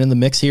Rocky Sin in the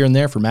mix here and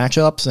there for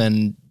matchups,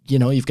 and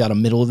you've got a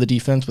middle of the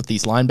defense with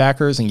these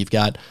linebackers, and you've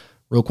got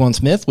Roquan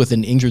Smith with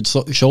an injured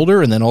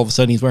shoulder, and then all of a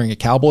sudden he's wearing a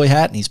cowboy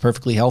hat and he's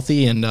perfectly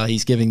healthy, and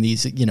he's giving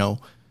these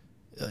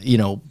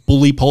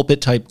bully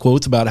pulpit type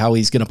quotes about how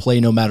he's going to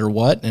play no matter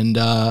what. And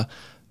I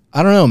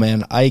don't know,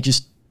 man.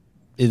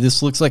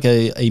 This looks like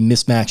a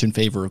mismatch in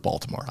favor of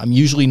Baltimore. I'm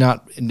usually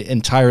not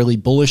entirely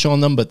bullish on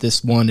them, but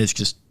this one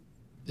is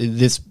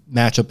this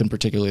matchup in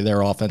particular,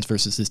 their offense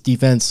versus this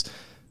defense,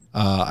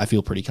 I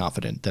feel pretty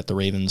confident that the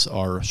Ravens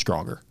are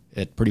stronger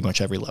at pretty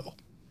much every level.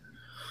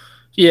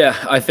 Yeah,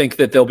 I think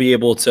that they'll be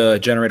able to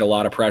generate a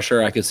lot of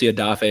pressure. I could see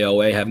Odafe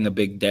Owe having a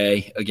big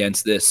day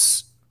against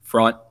this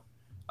front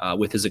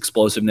with his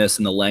explosiveness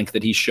and the length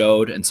that he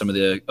showed and some of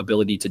the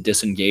ability to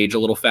disengage a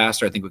little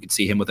faster. I think we could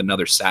see him with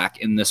another sack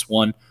in this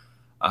one.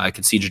 I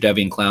could see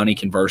Jadeveon Clowney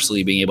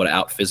conversely being able to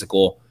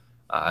out-physical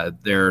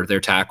their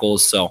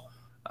tackles. So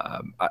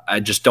I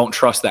just don't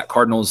trust that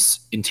Cardinals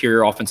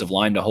interior offensive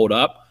line to hold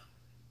up.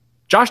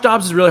 Josh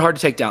Dobbs is really hard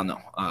to take down,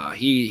 though.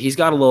 He's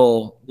got a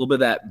little bit of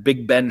that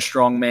Big Ben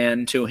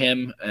strongman to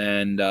him,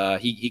 and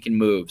he can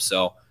move.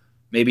 So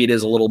maybe it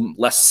is a little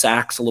less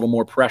sacks, a little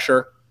more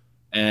pressure,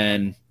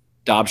 and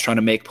Dobbs trying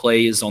to make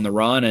plays on the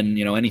run, and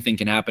anything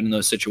can happen in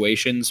those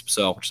situations.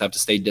 So just have to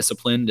stay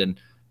disciplined and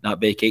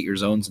not vacate your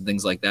zones and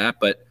things like that.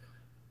 But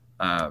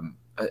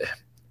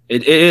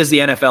it is the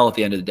NFL at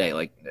the end of the day.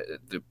 Like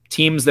the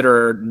teams that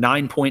are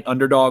 9-point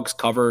underdogs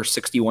cover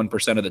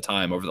 61% of the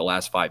time over the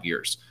last 5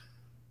 years.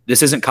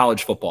 This isn't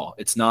college football.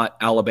 It's not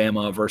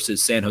Alabama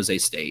versus San Jose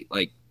State.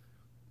 Like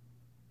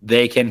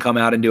they can come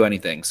out and do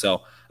anything.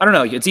 So I don't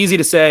know. It's easy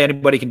to say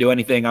anybody can do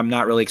anything. I'm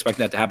not really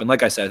expecting that to happen.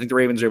 Like I said, I think the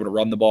Ravens are able to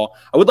run the ball.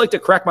 I would like to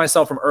correct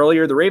myself from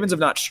earlier. The Ravens have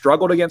not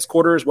struggled against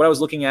quarters. What I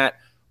was looking at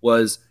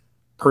was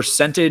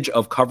percentage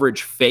of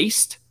coverage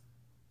faced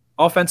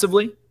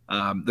offensively.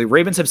 The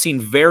Ravens have seen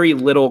very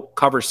little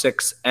cover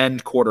 6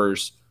 end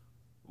quarters,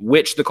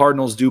 which the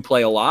Cardinals do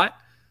play a lot.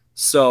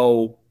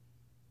 So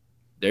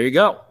there you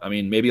go. I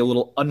mean, maybe a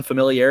little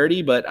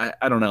unfamiliarity, but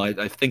I don't know.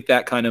 I think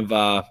that kind of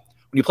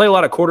when you play a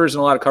lot of quarters and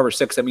a lot of cover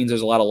 6, that means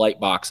there's a lot of light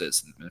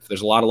boxes. If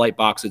there's a lot of light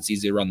boxes, it's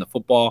easy to run the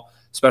football,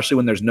 especially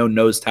when there's no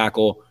nose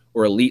tackle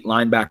or elite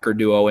linebacker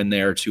duo in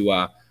there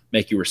to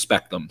make you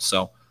respect them.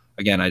 So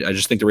again, I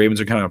just think the Ravens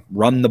are kind of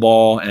run the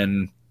ball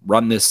and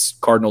run this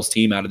Cardinals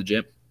team out of the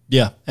gym.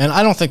 Yeah, and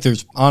I don't think there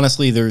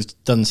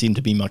doesn't seem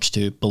to be much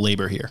to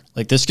belabor here.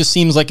 Like this just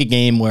seems like a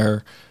game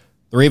where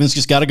the Ravens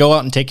just got to go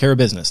out and take care of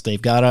business.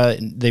 They've got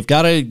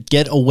to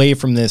get away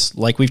from this,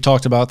 like we've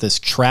talked about, this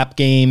trap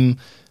game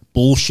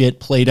bullshit,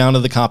 play down to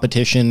the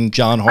competition.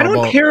 John Harbaugh. I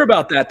don't care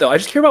about that though. I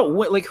just care about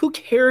who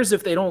cares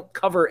if they don't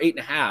cover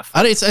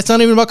 8.5? It's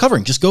not even about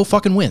covering. Just go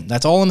fucking win.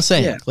 That's all I'm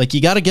saying. Yeah. Like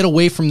you got to get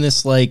away from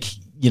this,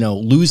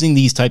 losing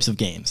these types of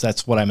games.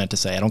 That's what I meant to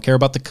say. I don't care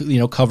about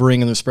the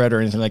covering and the spread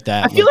or anything like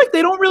that. I feel like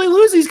they don't really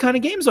lose these kind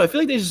of games though. I feel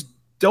like they just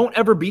don't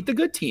ever beat the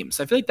good teams.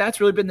 I feel like that's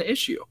really been the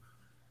issue.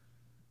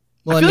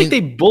 Well, I feel like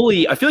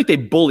they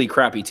bully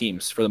crappy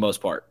teams for the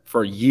most part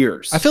for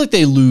years. I feel like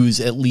they lose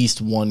at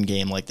least one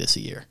game like this a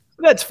year.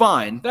 That's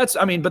fine. But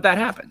that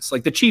happens.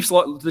 Like the Chiefs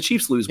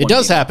lose. It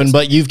does happen,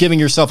 but you've given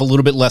yourself a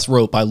little bit less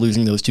rope by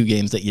losing those 2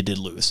 games that you did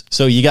lose.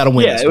 So you got to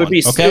win. Yeah, it would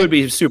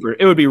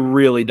be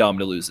really dumb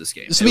to lose this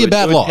game. This would be a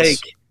bad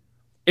loss.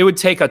 It would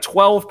take a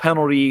 12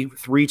 penalty,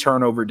 3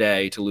 turnover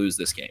day to lose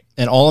this game.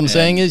 And all I'm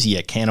saying is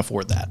you can't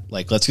afford that.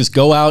 Like, let's just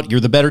go out. You're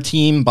the better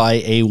team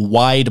by a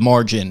wide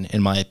margin,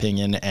 in my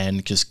opinion,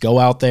 and just go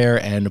out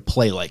there and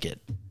play like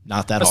it.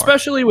 Not that hard.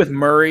 Especially with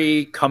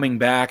Murray coming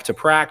back to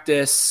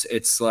practice.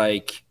 It's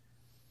like,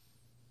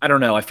 I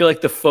don't know. I feel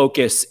like the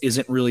focus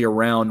isn't really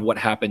around what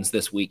happens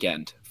this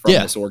weekend from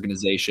this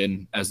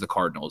organization as the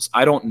Cardinals.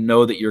 I don't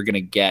know that you're going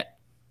to get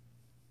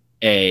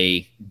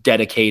a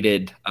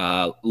dedicated,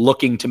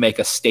 looking to make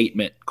a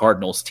statement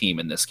Cardinals team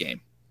in this game.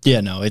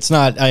 Yeah, no, it's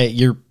not.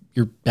 You're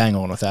bang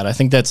on with that. I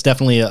think that's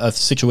definitely a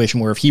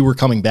situation where if he were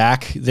coming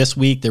back this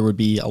week, there would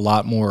be a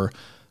lot more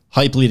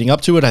hype leading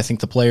up to it. I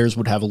think the players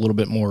would have a little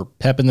bit more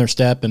pep in their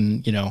step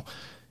and,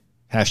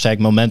 hashtag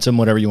momentum,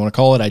 whatever you want to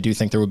call it. I do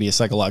think there would be a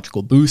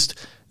psychological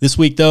boost. This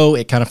week, though,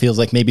 it kind of feels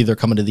like maybe they're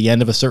coming to the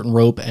end of a certain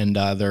rope and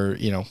they're,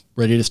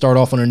 ready to start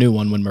off on a new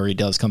one when Murray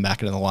does come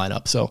back into the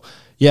lineup. So,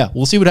 yeah,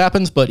 we'll see what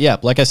happens. But, yeah,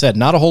 like I said,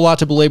 not a whole lot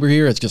to belabor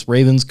here. It's just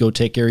Ravens, go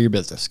take care of your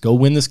business. Go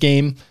win this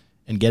game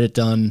and get it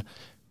done.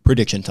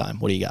 Prediction time.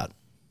 What do you got?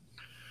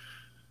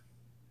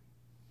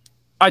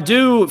 I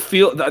do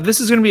feel this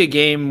is going to be a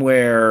game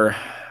where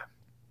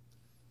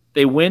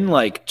they win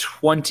like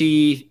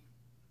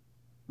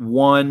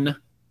 21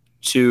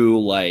 to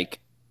like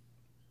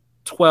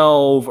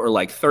 12 or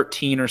like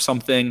 13 or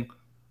something,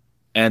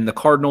 and the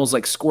Cardinals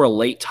like score a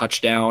late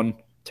touchdown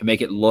to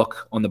make it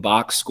look on the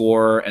box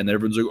score, and then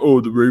everyone's like, oh,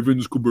 the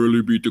Ravens could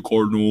barely beat the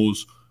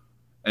Cardinals.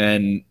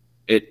 And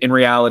in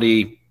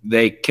reality,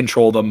 they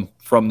control them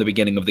from the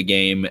beginning of the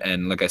game.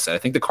 And like I said, I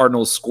think the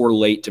Cardinals score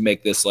late to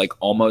make this like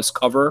almost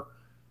cover,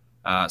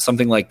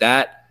 something like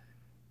that.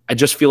 I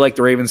just feel like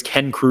the Ravens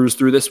can cruise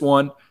through this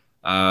one.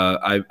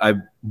 I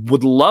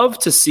would love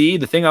to see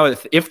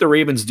if the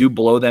Ravens do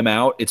blow them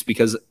out, it's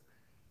because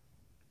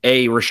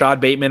a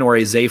Rashad Bateman or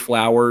a Zay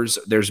Flowers,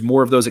 there's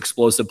more of those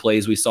explosive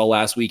plays we saw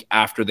last week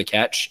after the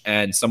catch,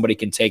 and somebody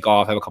can take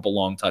off, have a couple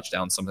long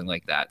touchdowns, something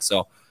like that.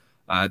 So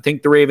I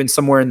think the Ravens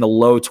somewhere in the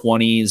low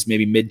 20s,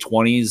 maybe mid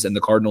 20s, and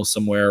the Cardinals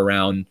somewhere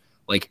around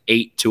like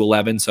 8 to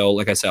 11. So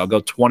like I said, I'll go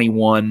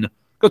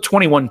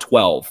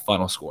 21-12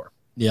 final score.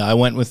 Yeah, I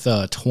went with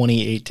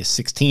 28 to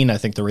 16. I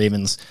think the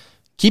Ravens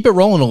keep it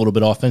rolling a little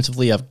bit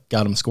offensively. I've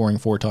got them scoring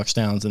 4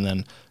 touchdowns, and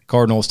then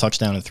Cardinals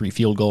touchdown and 3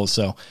 field goals.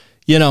 So,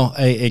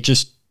 it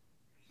just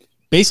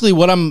basically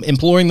what I'm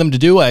imploring them to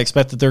do. I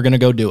expect that they're going to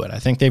go do it. I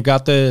think they've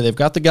got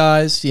the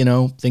guys.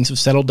 Things have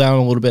settled down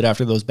a little bit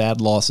after those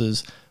bad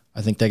losses.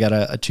 I think they got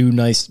a 2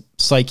 nice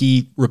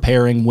psyche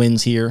repairing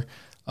wins here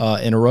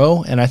in a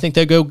row, and I think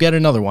they go get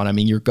another one. I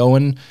mean, you're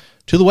going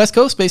to the West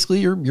Coast,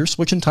 basically. You're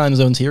switching time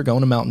zones here, going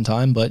to Mountain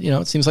Time, but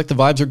it seems like the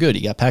vibes are good.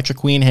 You got Patrick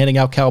Queen handing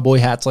out cowboy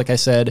hats, like I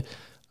said.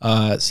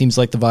 It seems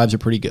like the vibes are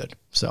pretty good.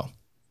 So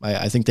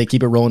I think they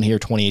keep it rolling here,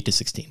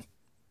 28-16.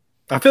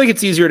 I feel like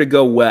it's easier to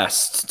go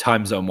west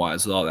time zone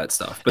wise with all that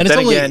stuff. But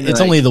and then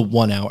it's only the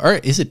 1 hour. Or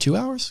is it 2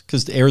 hours?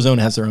 Because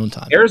Arizona has their own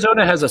time.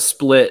 Arizona has a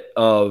split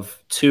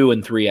of 2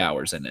 and 3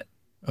 hours in it.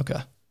 Okay.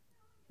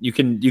 You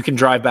can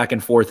drive back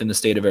and forth in the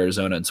state of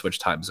Arizona and switch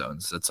time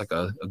zones. That's like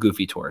a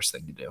goofy tourist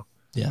thing to do.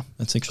 Yeah,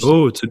 that's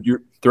interesting.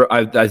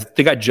 I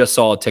think I just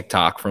saw a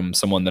TikTok from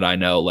someone that I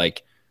know,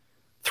 like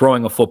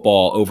throwing a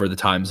football over the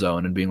time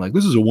zone and being like,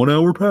 "This is a 1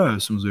 hour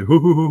pass." And I was like, "Ho,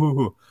 ho, ho, ho,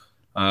 ho."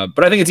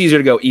 But I think it's easier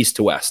to go east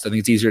to west. I think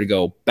it's easier to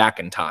go back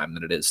in time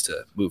than it is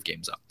to move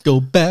games up. Go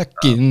back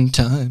in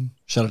time.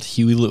 Shout out to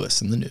Huey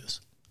Lewis in the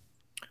news.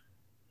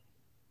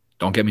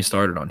 Don't get me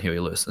started on Huey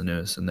Lewis in the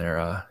news and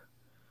their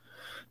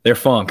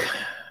funk.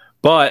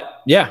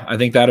 But yeah, I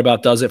think that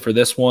about does it for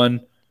this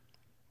one.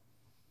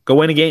 Go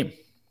win a game.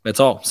 That's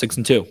all.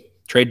 6-2.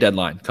 Trade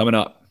deadline coming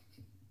up.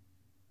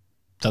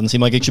 Doesn't seem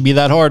like it should be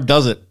that hard,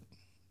 does it?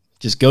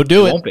 Just go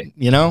do it. Won't be.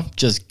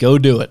 Just go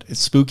do it.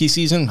 It's spooky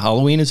season.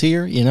 Halloween is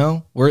here.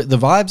 Where the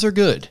vibes are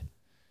good.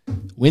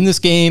 Win this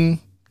game.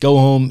 Go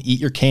home.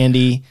 Eat your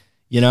candy.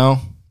 The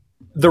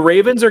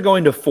Ravens are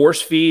going to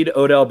force feed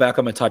Odell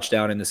Beckham a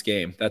touchdown in this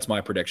game. That's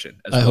my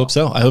prediction. I hope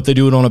so. I hope they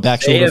do it on a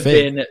back shoulder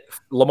fade.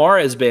 Lamar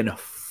has been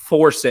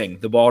forcing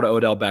the ball to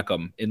Odell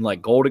Beckham in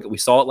like goal. We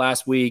saw it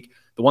last week.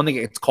 The one that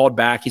gets called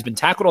back. He's been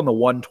tackled on the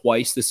one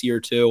twice this year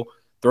too.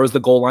 Throws the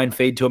goal line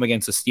fade to him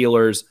against the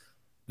Steelers.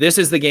 This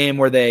is the game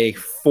where they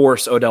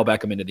force Odell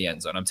Beckham into the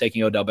end zone. I'm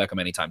taking Odell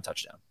Beckham anytime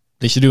touchdown.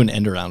 They should do an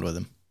end around with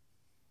him.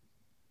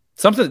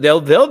 Something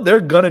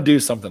they're gonna do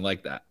something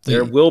like that.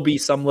 There will be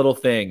some little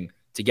thing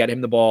to get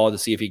him the ball to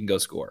see if he can go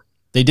score.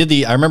 They did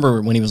I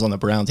remember when he was on the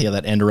Browns, he had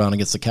that end around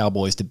against the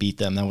Cowboys to beat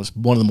them. That was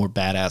one of the more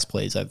badass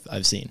plays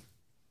I've seen.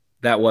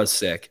 That was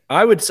sick.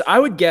 I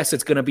would guess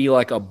it's gonna be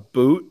like a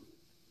boot.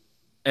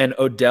 And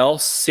Odell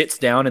sits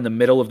down in the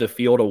middle of the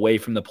field away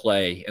from the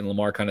play, and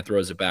Lamar kind of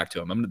throws it back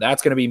to him.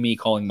 That's going to be me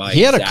calling my.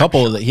 He had a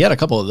couple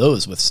of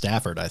those with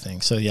Stafford, I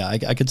think. So yeah,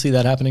 I could see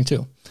that happening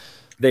too.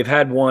 They've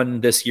had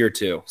one this year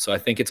too, so I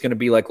think it's going to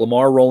be like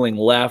Lamar rolling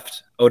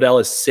left. Odell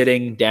is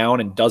sitting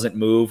down and doesn't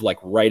move, like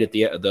right at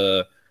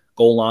the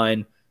goal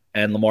line,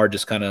 and Lamar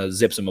just kind of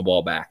zips him a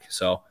ball back.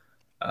 So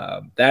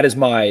that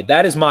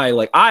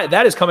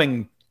is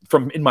coming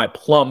from in my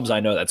plums. I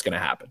know that's going to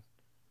happen.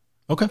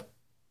 Okay,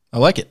 I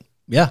like it.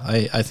 Yeah,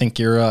 I think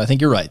you're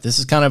right. This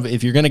is kind of,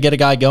 if you're going to get a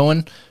guy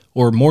going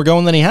or more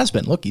going than he has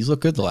been. Look, he's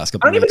looked good the last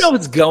couple of weeks. I don't even know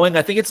if it's going.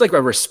 I think it's like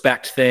a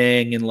respect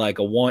thing and like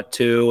a want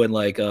to and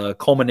like a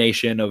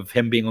culmination of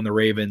him being on the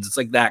Ravens. It's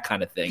like that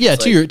kind of thing. Yeah,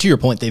 it's to your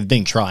point, they've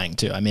been trying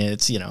to. I mean,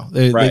 it's,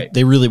 right.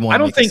 they really want to. I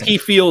don't think he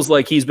feels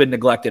like he's been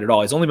neglected at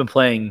all. He's only been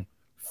playing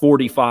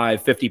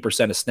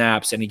 45-50% of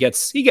snaps, and he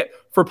gets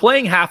for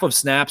playing half of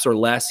snaps or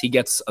less, he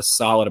gets a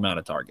solid amount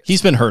of targets.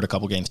 He's been hurt a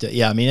couple games too.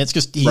 Yeah, I mean, it's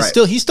just he's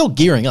still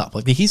gearing up.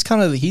 Like he's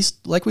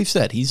like we've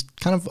said, he's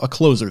kind of a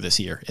closer this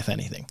year, if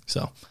anything.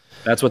 So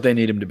that's what they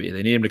need him to be.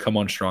 They need him to come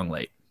on strong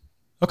late.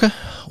 Okay,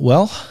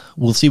 well,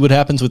 we'll see what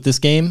happens with this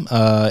game.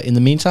 In the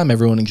meantime,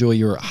 everyone enjoy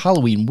your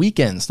Halloween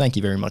weekends. Thank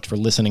you very much for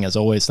listening. As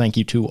always, thank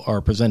you to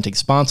our presenting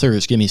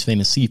sponsors, Gimmy's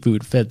Famous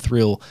Seafood, Fed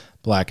Thrill,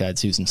 Black Eyed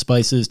Susan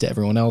Spices, to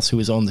everyone else who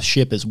is on the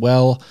ship as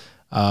well.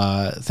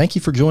 Thank you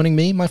for joining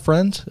me, my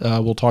friend.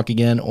 We'll talk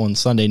again on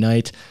Sunday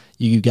night.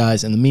 You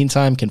guys, in the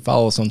meantime, can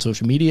follow us on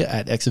social media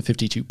at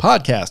Exit52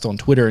 Podcast on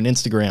Twitter and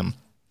Instagram.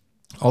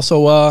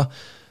 Also,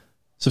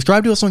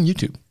 subscribe to us on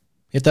YouTube.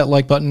 Hit that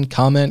like button,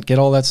 comment, get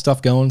all that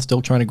stuff going.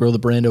 Still trying to grow the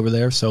brand over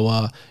there.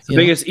 So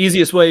the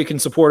easiest way you can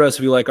support us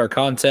if you like our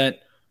content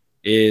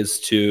is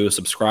to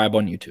subscribe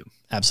on YouTube.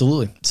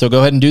 Absolutely. So go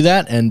ahead and do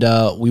that, and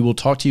we will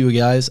talk to you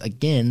guys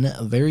again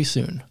very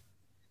soon.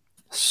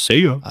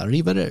 See ya.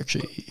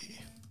 Arrivederci.